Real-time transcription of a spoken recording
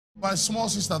My small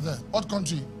sister there. What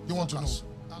country do you want to know?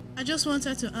 I just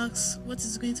wanted to ask what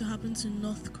is going to happen to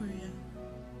North Korea.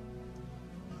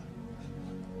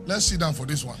 Let's sit down for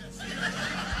this one.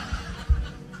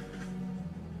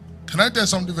 Can I tell you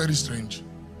something very strange?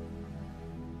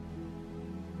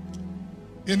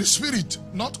 In the spirit,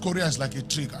 North Korea is like a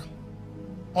trigger.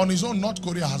 On his own, North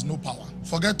Korea has no power.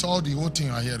 Forget all the whole thing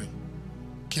you are hearing.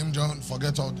 Kim Jong,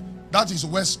 forget all. That is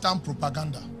Western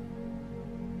propaganda.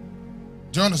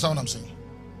 Do you understand what I'm saying?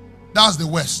 That's the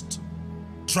West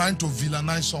trying to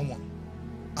villainize someone.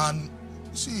 And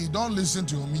see, don't listen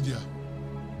to your media.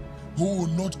 Who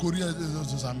North Korea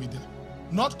is our media.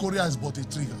 North Korea is but a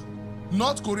trigger.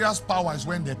 North Korea's power is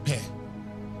when they pair.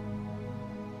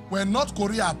 When North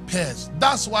Korea pairs,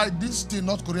 that's why this thing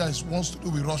North Korea wants to do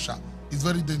with Russia is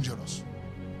very dangerous.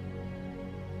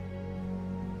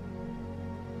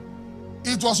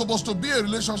 It was supposed to be a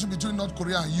relationship between North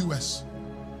Korea and US.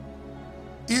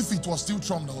 If it was still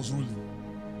Trump that was ruling.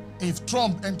 If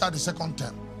Trump entered the second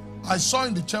term. I saw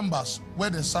in the chambers where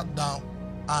they sat down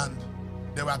and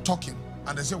they were talking.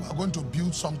 And they said, we're going to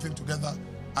build something together.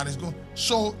 And it's going.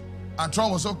 So, and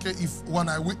Trump was okay, if when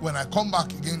I come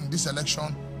back again in this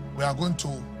election, we are going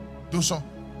to do so.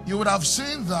 You would have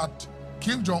seen that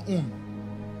Kim Jong-un,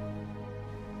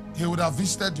 he would have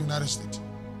visited the United States.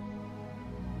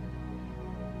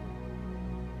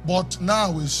 But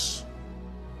now it's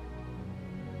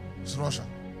Russia.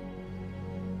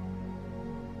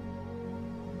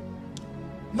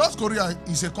 North Korea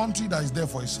is a country that is there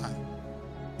for its side.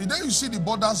 The day you see the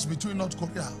borders between North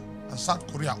Korea and South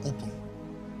Korea open,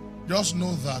 just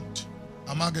know that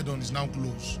Armageddon is now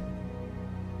close.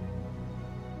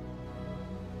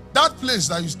 That place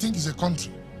that you think is a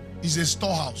country is a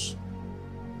storehouse.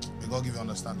 May God give you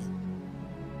understanding.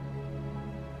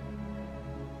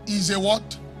 Is a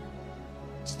what?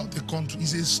 It's not a country,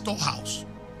 it's a storehouse.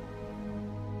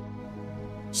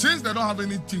 Since they don't have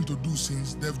anything to do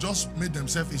since, they've just made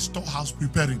themselves a storehouse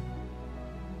preparing.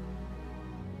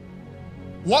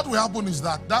 What will happen is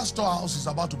that that storehouse is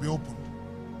about to be opened.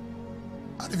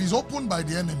 And if it's opened by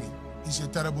the enemy, it's a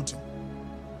terrible thing.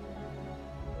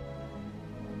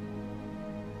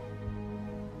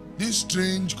 This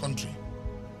strange country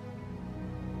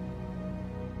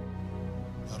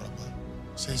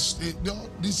says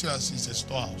this year is a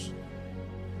storehouse.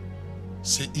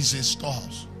 It's a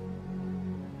storehouse.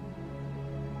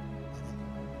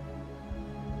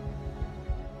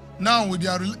 Now,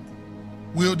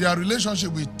 will their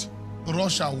relationship with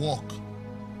Russia work?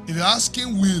 If you're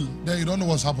asking will, then you don't know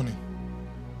what's happening.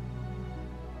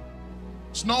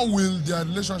 It's not will, their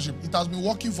relationship. It has been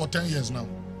working for 10 years now.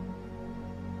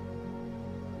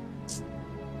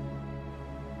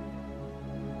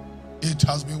 It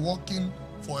has been working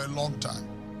for a long time.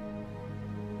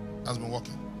 It has been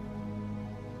working.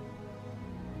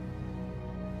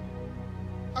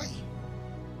 Aye.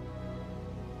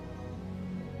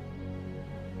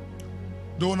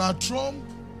 Donald Trump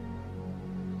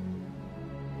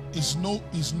is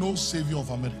no savior of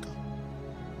America.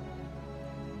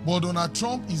 But Donald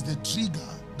Trump is the trigger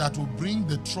that will bring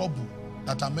the trouble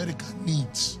that America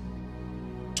needs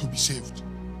to be saved.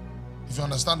 If you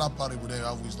understand that parable, there you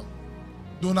have wisdom.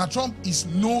 Donald Trump is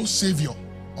no savior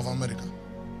of America.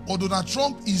 But Donald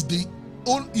Trump is the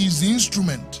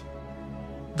instrument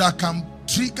that can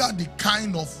trigger the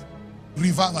kind of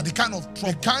revival, the kind of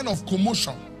trouble, the kind of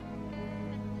commotion,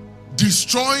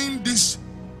 destroying this.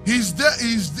 He's there,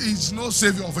 he's no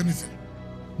savior of anything,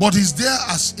 but he's there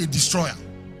as a destroyer.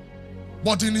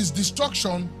 But in his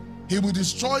destruction, he will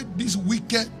destroy these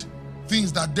wicked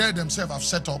things that they themselves have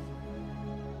set up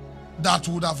that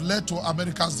would have led to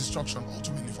America's destruction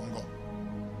ultimately from God.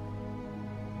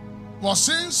 But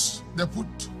since they put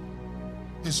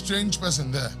a strange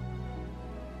person there,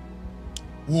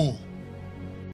 whoa.